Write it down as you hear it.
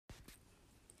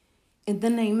In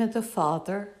the name of the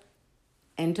Father,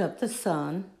 and of the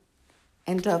Son,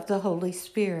 and of the Holy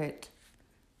Spirit.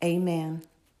 Amen.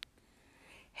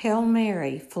 Hail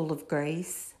Mary, full of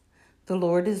grace, the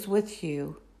Lord is with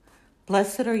you.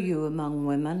 Blessed are you among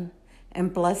women,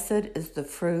 and blessed is the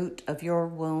fruit of your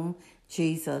womb,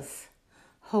 Jesus.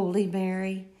 Holy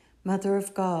Mary, Mother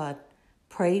of God,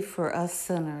 pray for us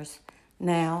sinners,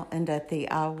 now and at the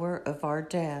hour of our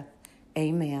death.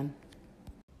 Amen.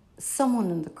 Someone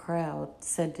in the crowd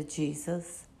said to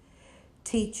Jesus,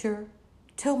 "Teacher,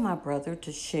 tell my brother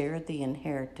to share the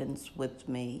inheritance with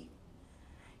me."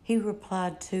 He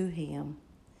replied to him,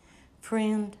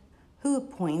 "Friend, who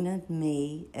appointed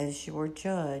me as your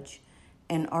judge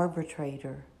and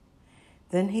arbitrator?"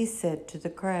 Then he said to the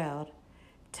crowd,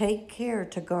 "Take care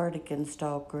to guard against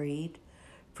all greed,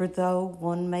 for though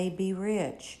one may be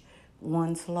rich,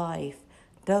 one's life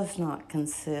does not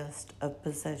consist of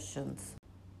possessions."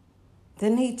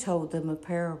 Then he told them a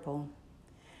parable.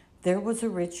 There was a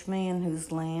rich man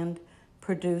whose land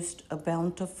produced a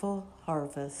bountiful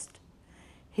harvest.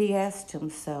 He asked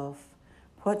himself,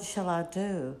 "What shall I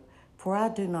do? For I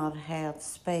do not have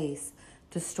space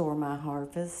to store my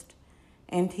harvest."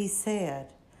 And he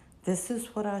said, "This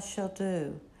is what I shall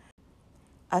do.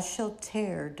 I shall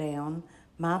tear down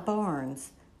my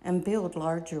barns and build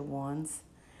larger ones.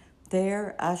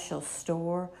 There I shall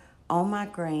store all my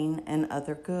grain and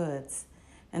other goods.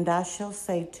 And I shall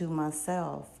say to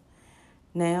myself,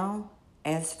 'Now,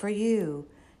 as for you,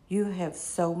 you have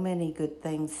so many good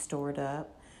things stored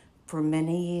up for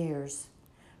many years.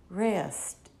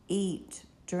 Rest, eat,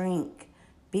 drink,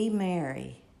 be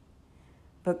merry.'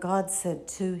 But God said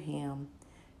to him,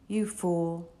 'You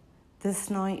fool, this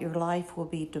night your life will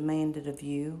be demanded of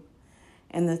you,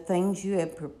 and the things you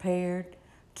have prepared,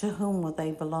 to whom will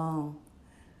they belong?'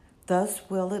 Thus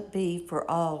will it be for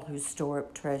all who store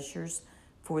up treasures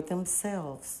for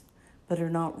themselves, but are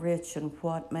not rich in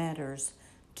what matters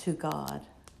to God."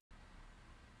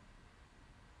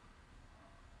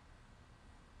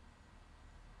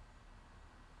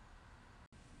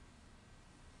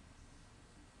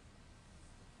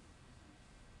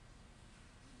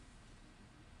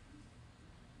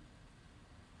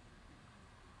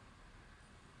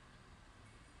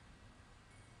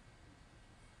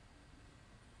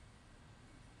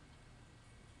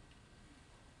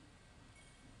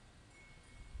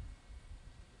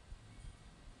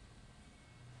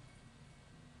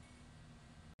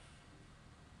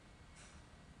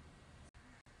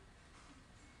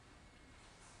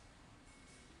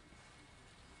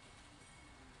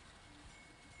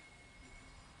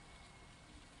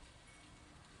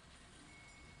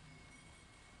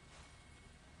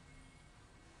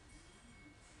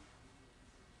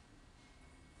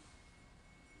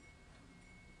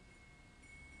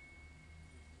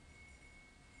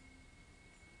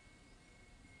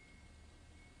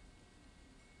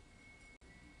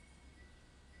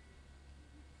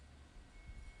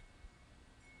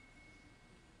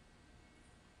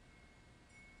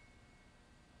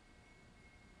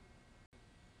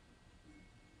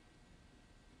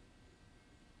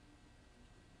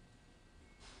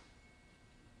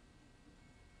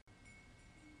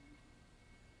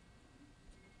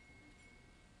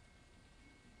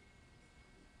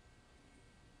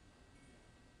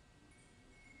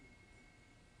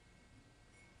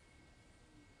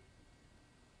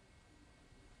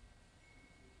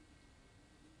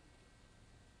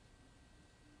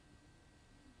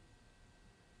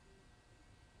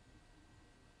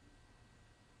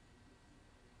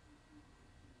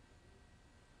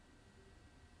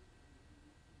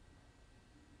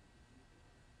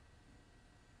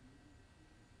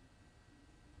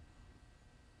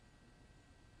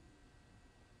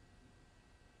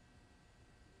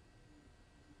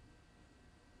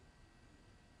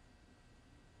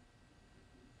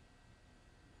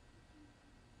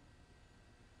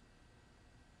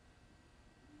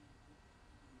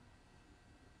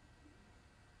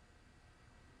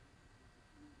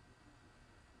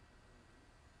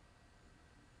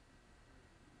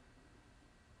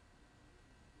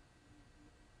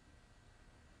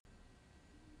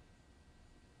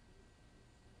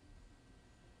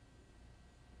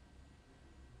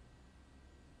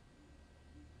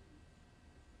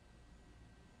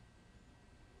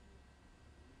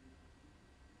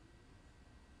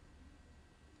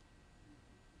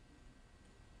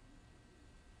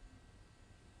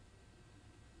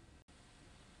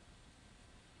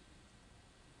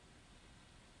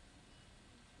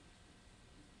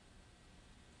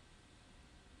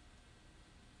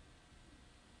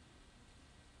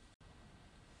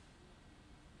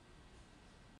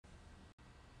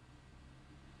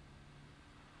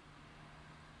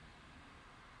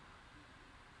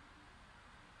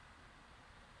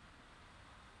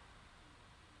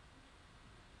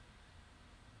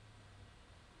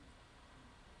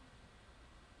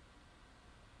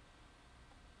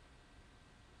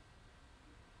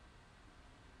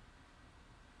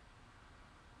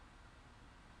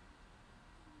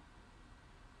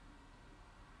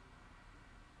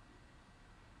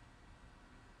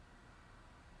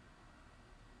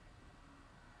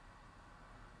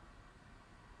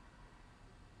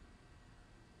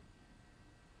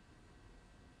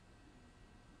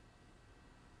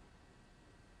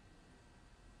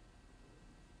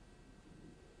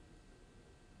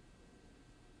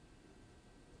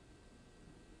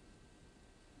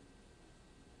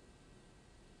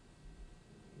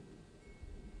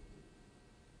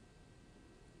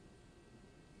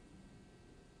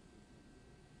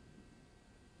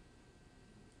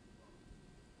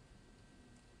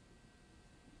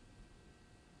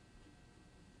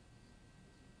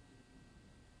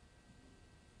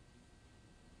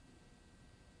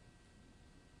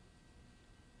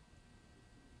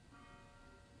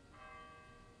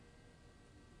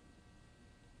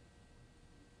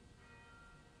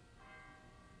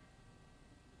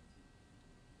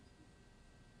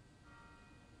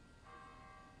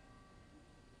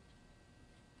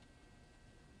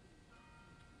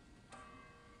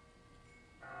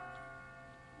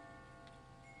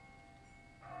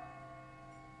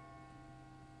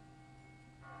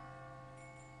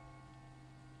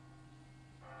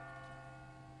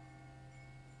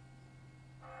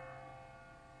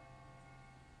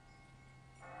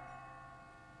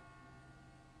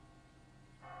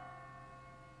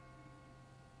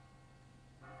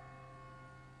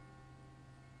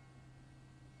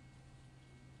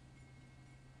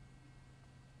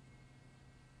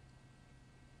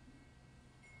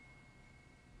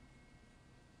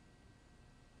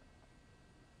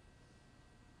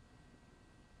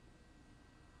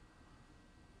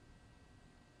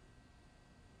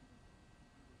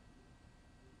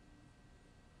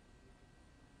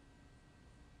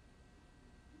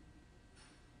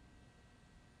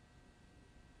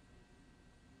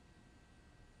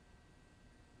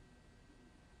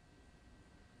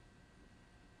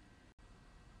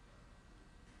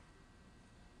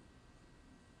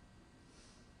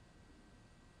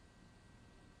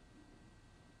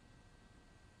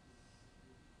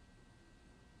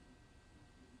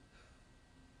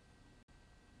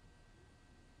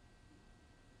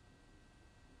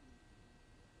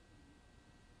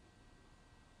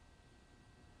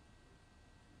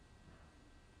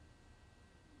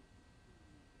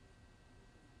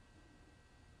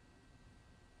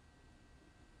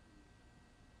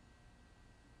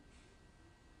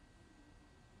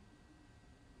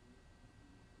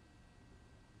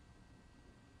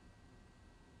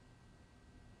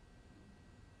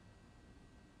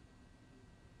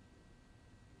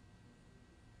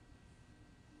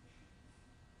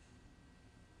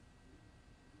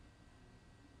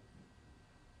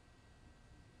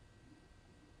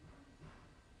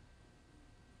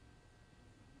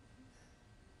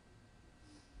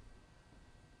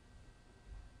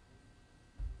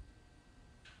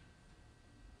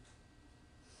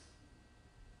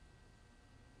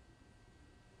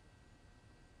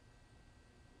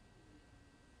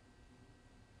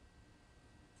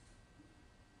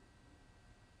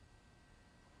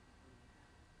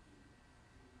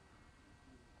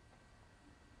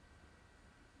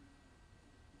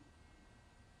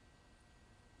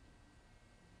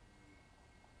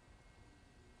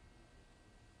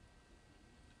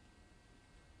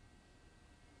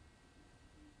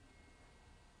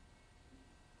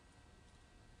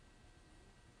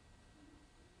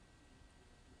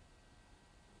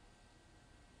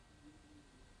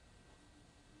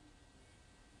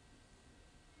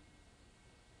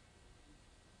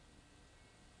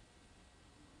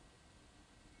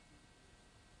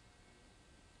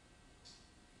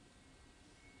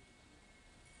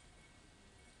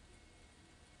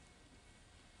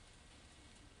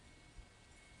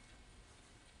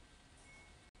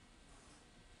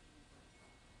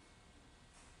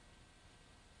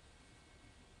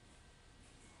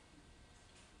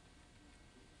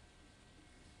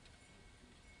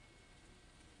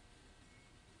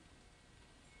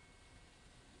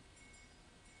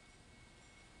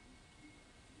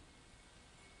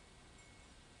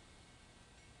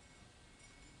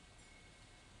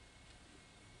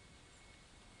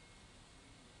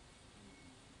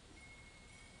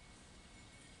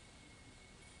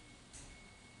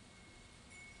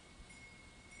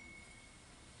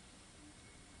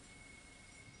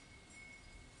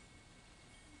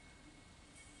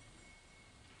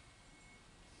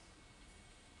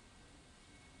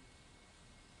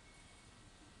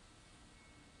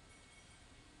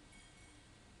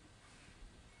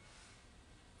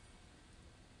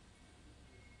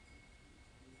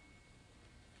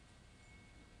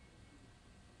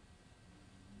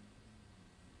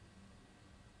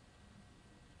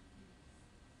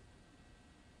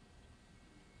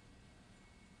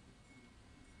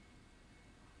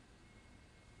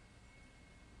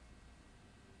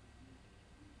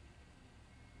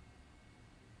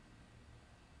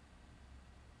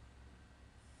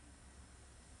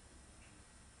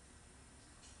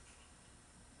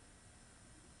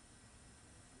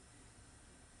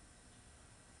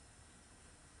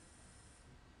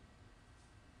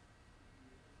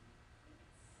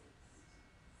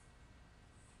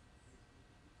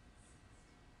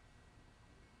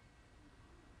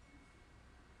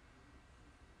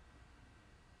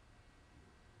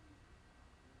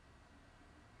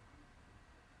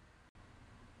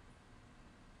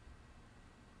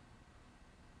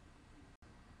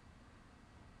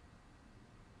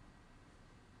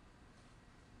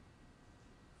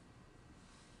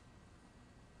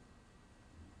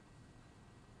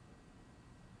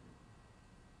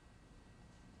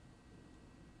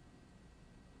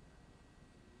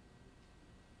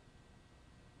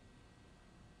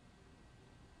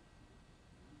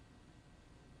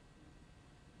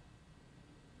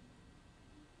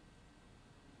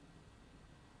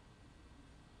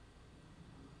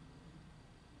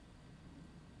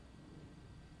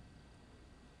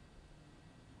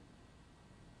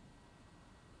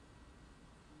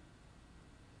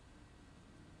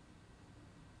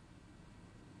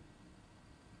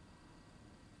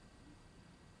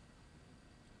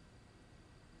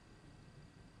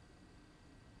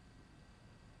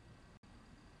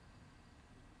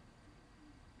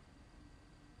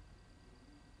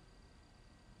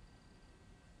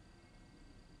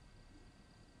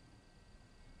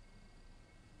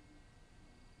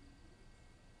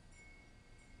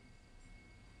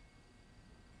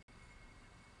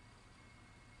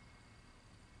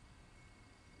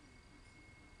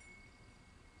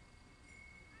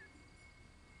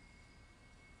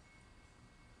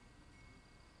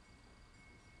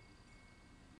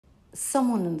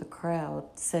 Someone in the crowd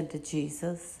said to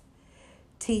Jesus,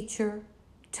 "Teacher,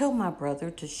 tell my brother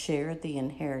to share the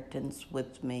inheritance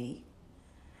with me."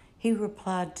 He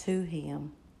replied to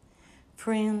him,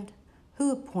 "Friend,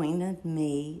 who appointed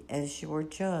me as your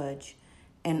judge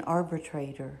and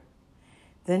arbitrator?"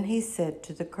 Then he said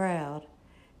to the crowd,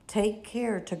 "Take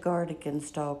care to guard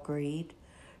against all greed,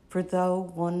 for though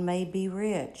one may be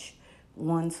rich,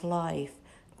 one's life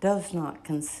does not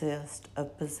consist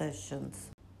of possessions."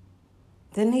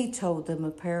 Then he told them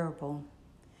a parable.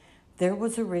 There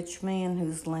was a rich man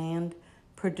whose land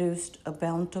produced a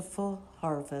bountiful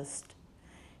harvest.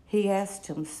 He asked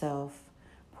himself,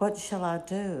 "What shall I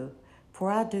do?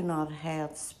 For I do not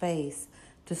have space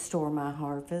to store my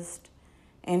harvest."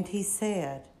 And he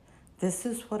said, "This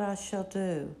is what I shall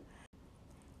do.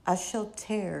 I shall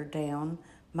tear down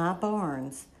my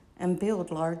barns and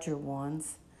build larger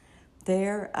ones.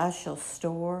 There I shall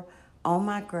store all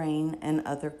my grain and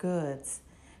other goods.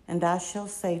 And I shall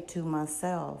say to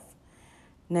myself,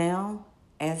 'Now,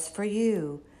 as for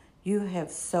you, you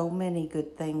have so many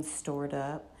good things stored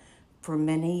up for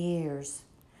many years.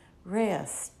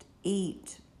 Rest,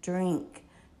 eat, drink,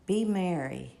 be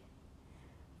merry.'"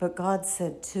 But God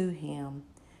said to him,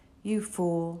 "You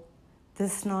fool,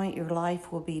 this night your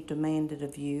life will be demanded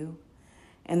of you,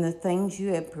 and the things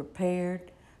you have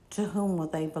prepared, to whom will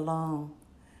they belong?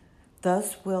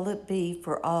 Thus will it be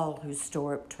for all who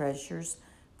store up treasures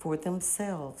for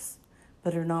themselves,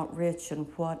 but are not rich in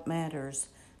what matters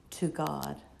to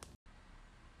God."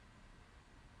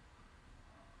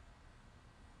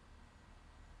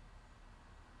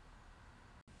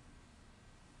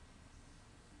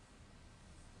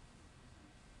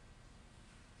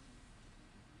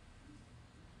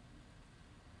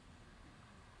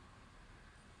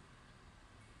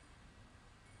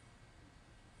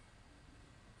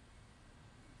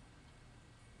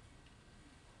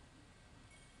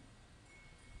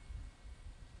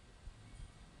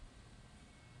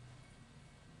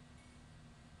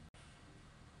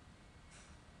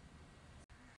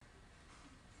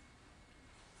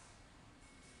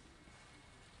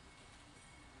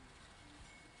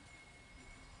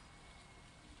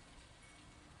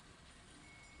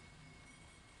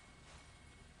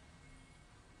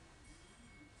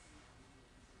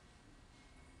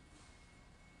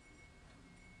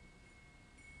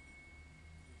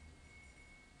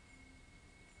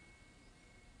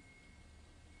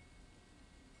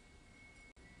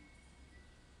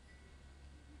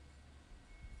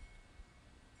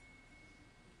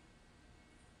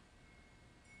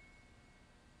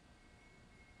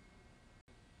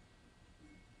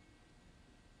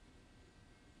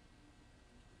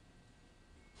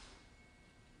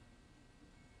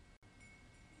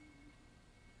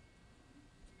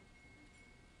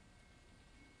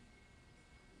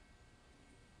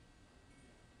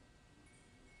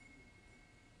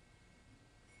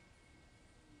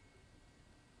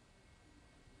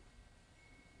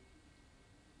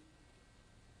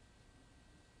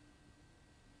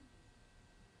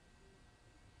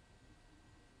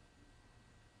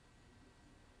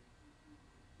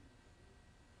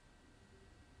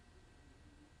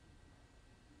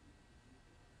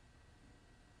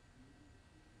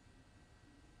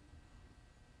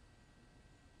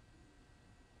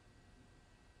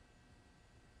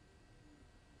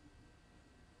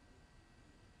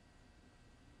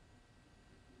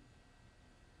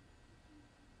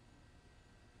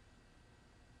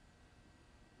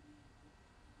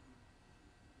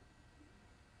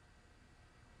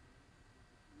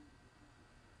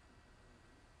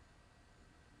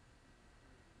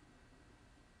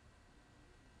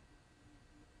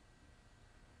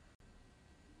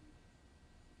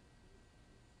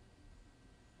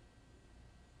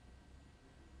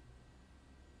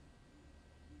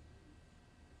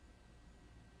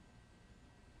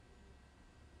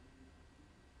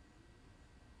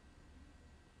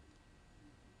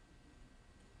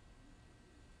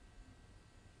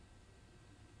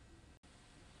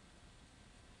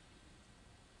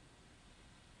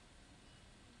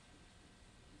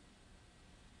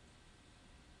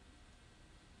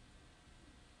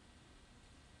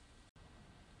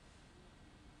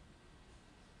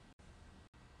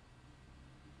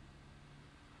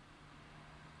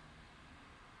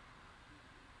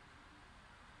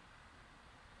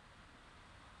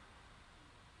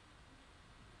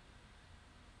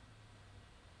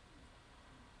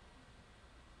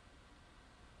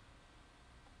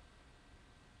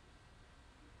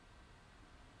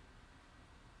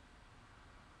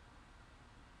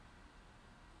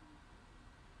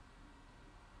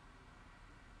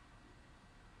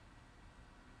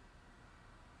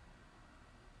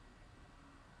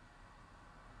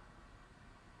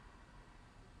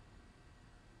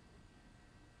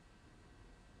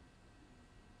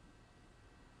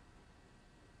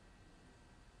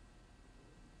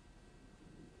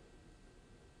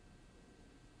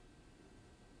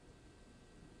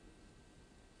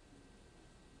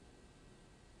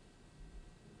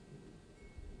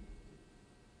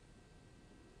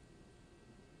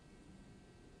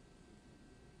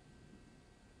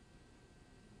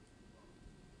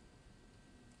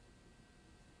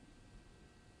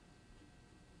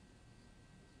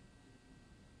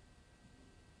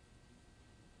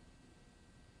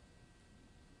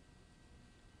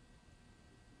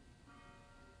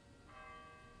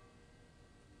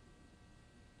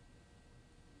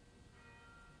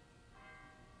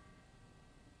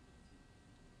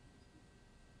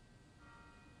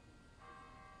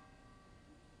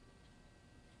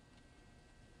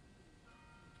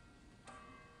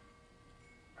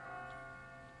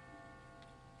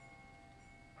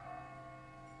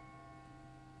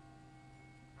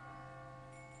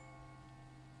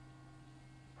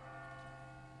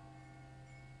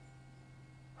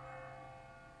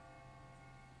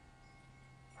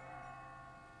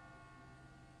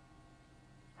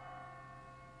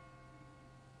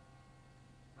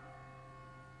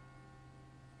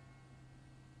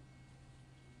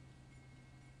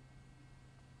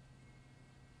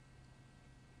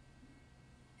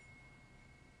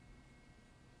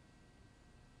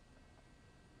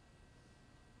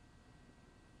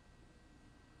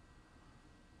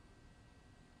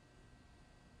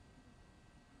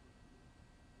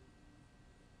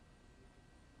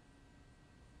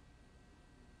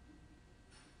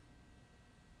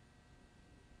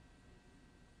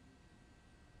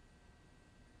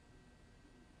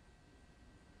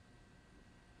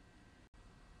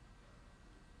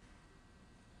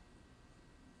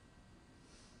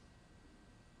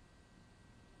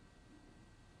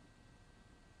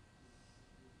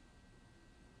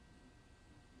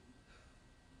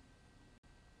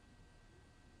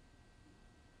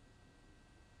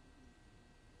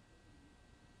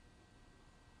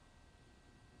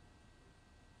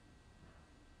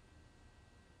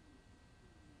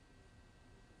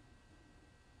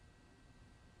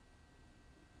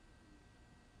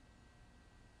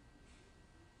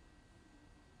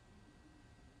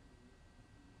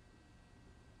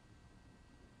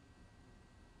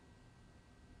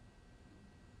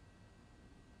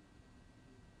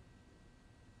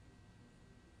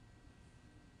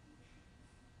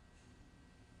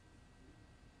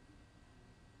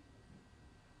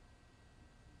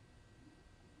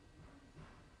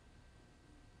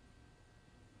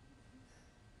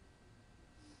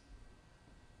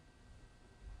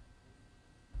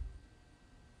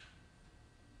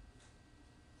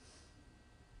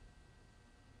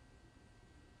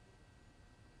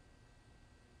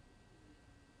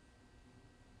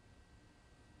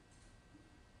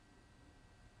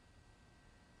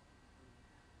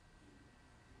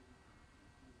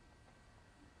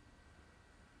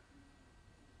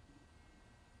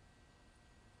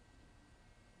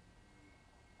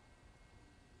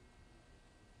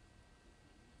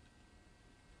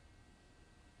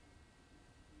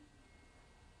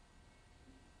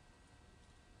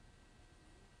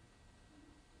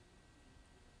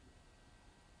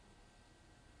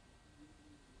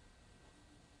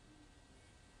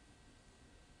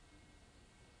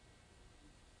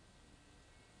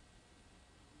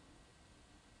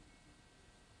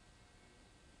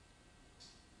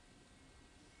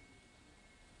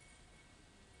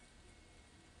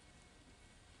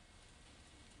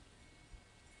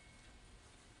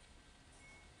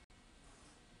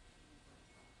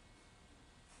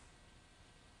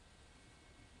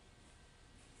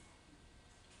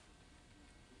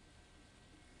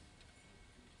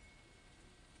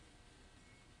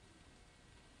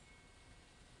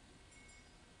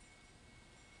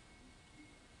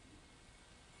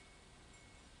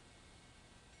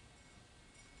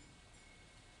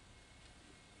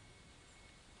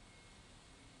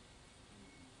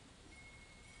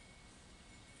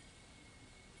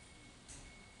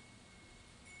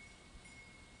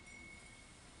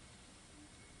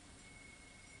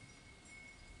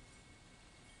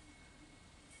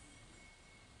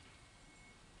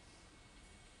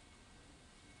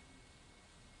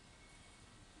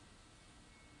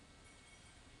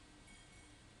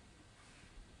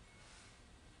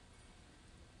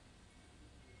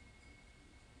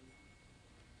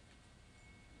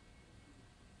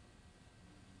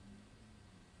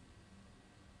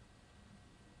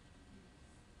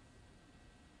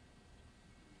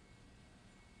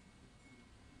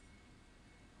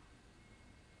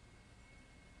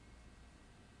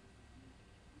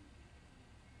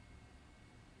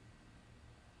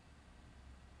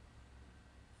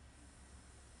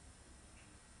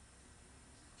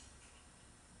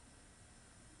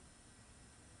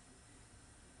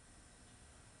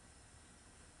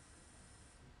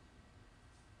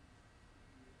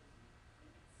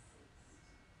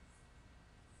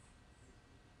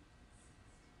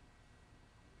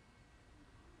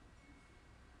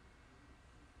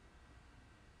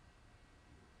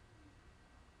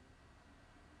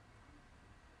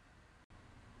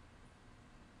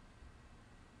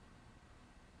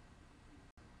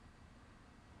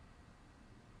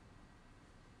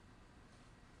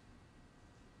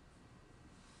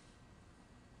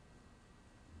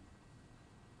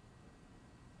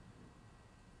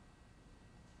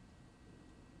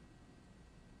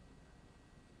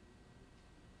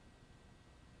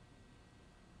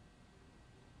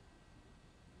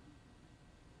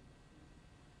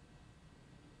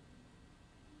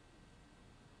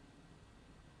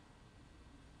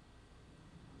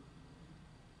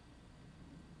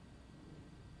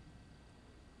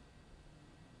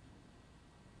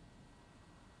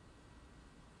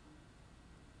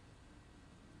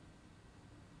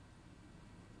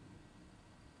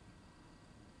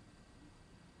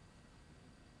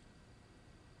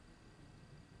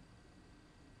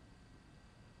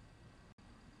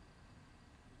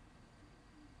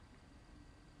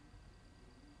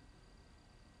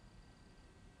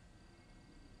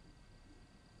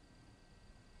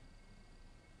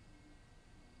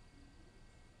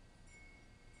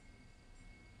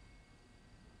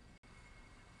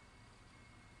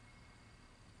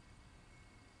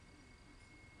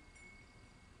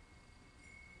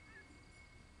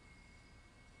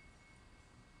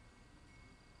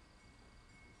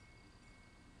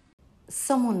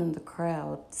 Someone in the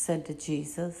crowd said to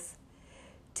Jesus,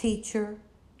 "Teacher,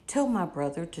 tell my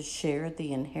brother to share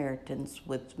the inheritance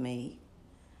with me."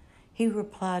 He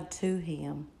replied to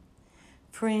him,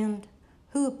 "Friend,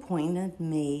 who appointed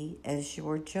me as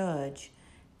your judge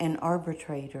and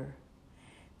arbitrator?"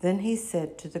 Then he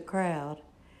said to the crowd,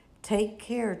 "Take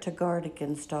care to guard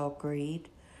against all greed,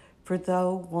 for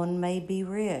though one may be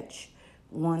rich,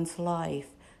 one's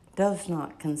life does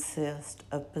not consist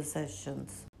of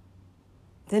possessions."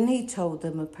 Then he told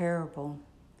them a parable.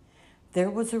 There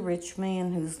was a rich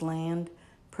man whose land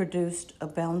produced a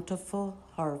bountiful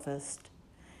harvest.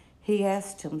 He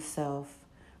asked himself,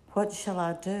 "What shall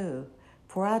I do?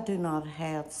 For I do not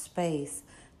have space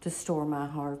to store my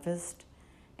harvest."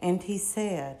 And he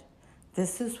said,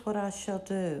 "This is what I shall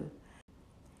do.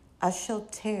 I shall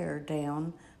tear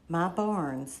down my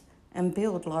barns and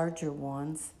build larger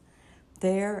ones.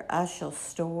 There I shall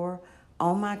store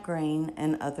all my grain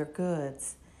and other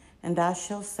goods. And I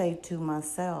shall say to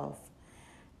myself,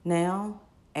 'Now,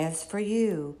 as for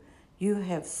you, you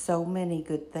have so many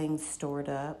good things stored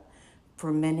up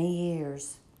for many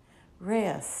years.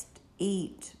 Rest,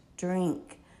 eat,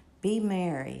 drink, be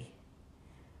merry.'"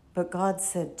 But God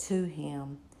said to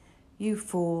him, "You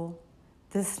fool,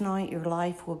 this night your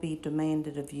life will be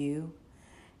demanded of you,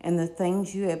 and the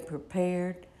things you have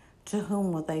prepared, to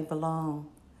whom will they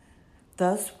belong?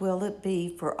 Thus will it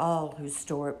be for all who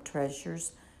store up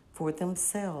treasures for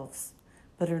themselves,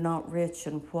 but are not rich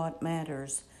in what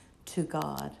matters to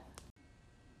God."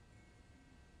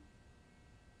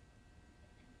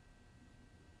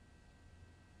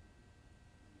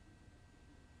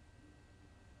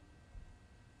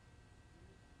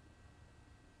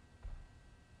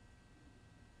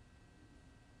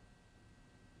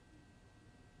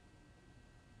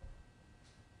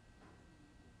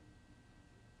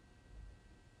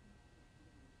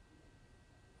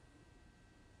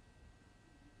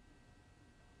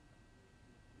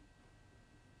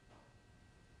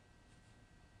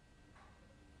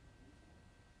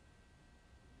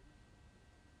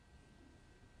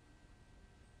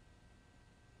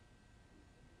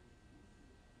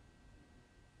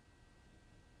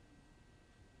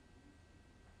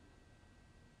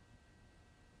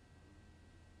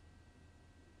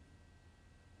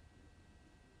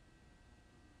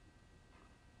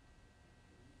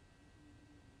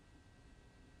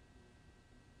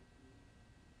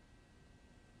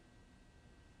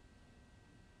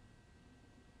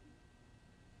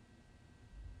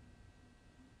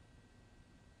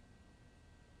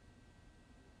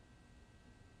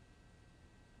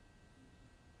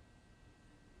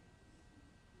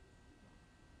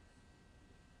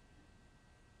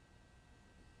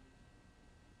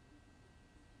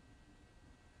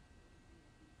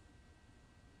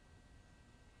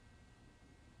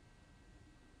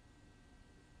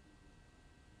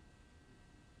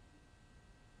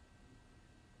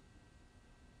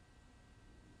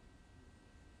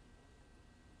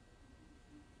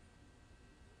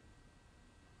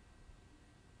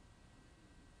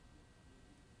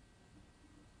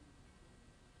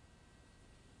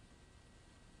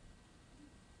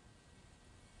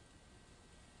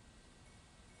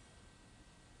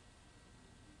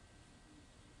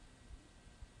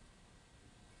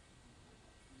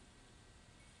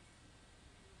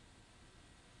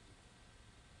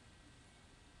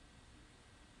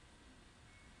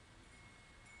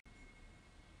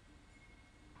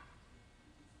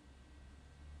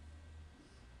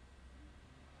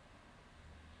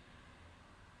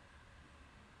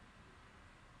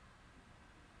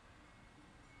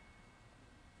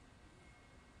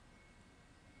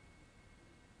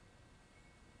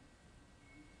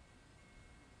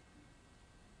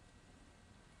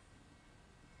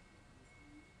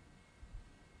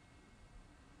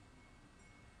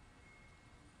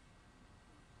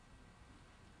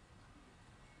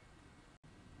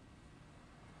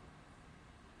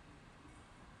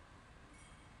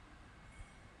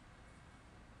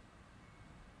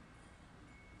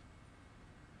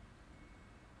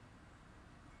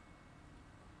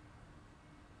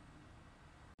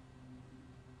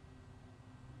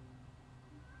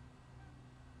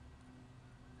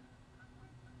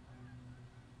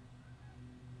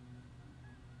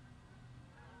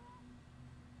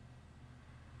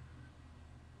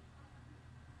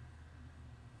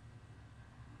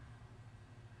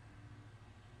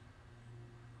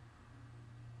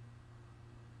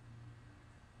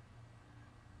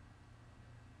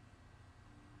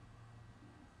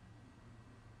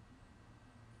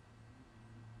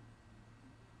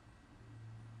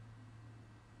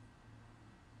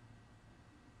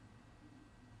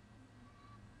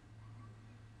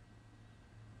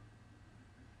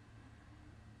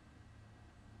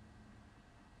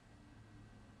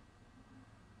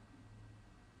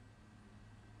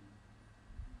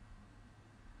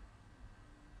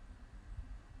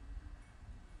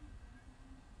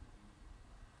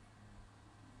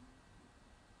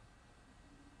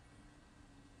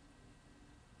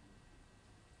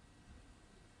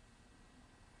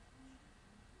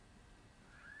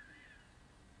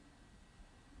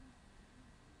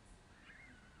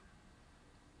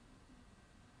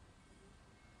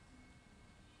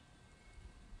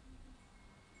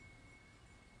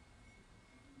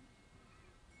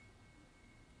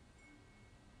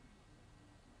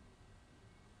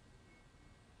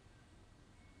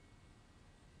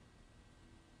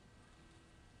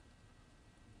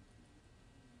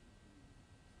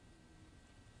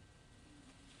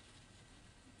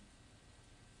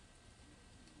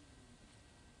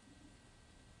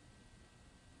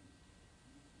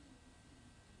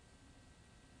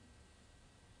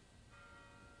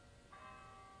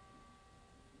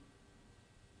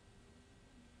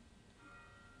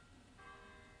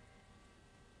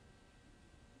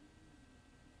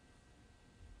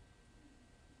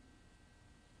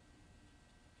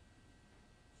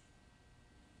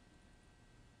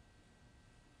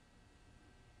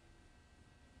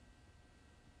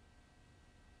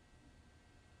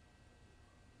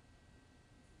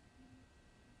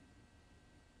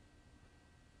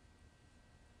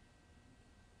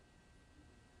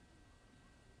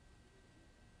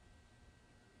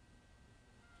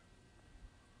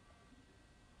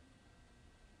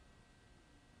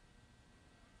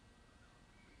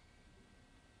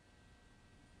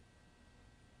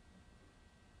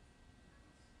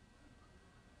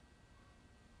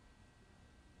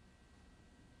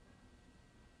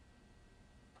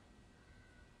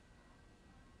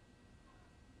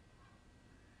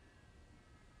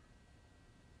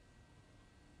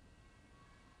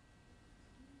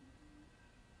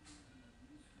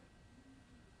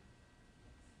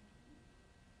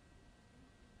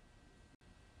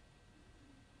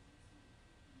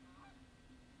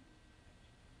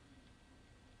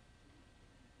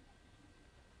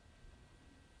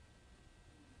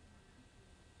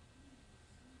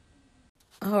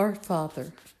 Our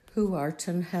Father, who art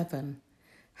in heaven,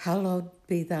 hallowed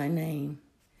be thy name.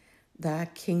 Thy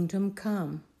kingdom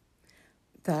come,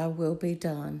 thy will be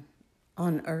done,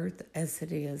 on earth as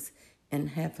it is in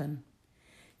heaven.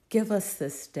 Give us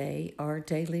this day our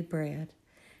daily bread,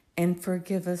 and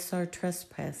forgive us our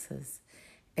trespasses,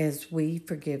 as we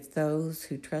forgive those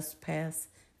who trespass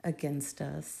against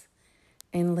us.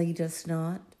 And lead us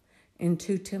not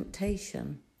into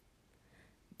temptation,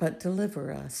 but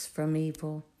deliver us from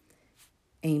evil.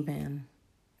 Amen.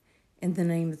 In the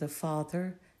name of the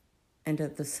Father, and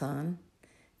of the Son,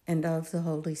 and of the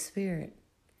Holy Spirit.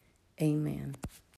 Amen.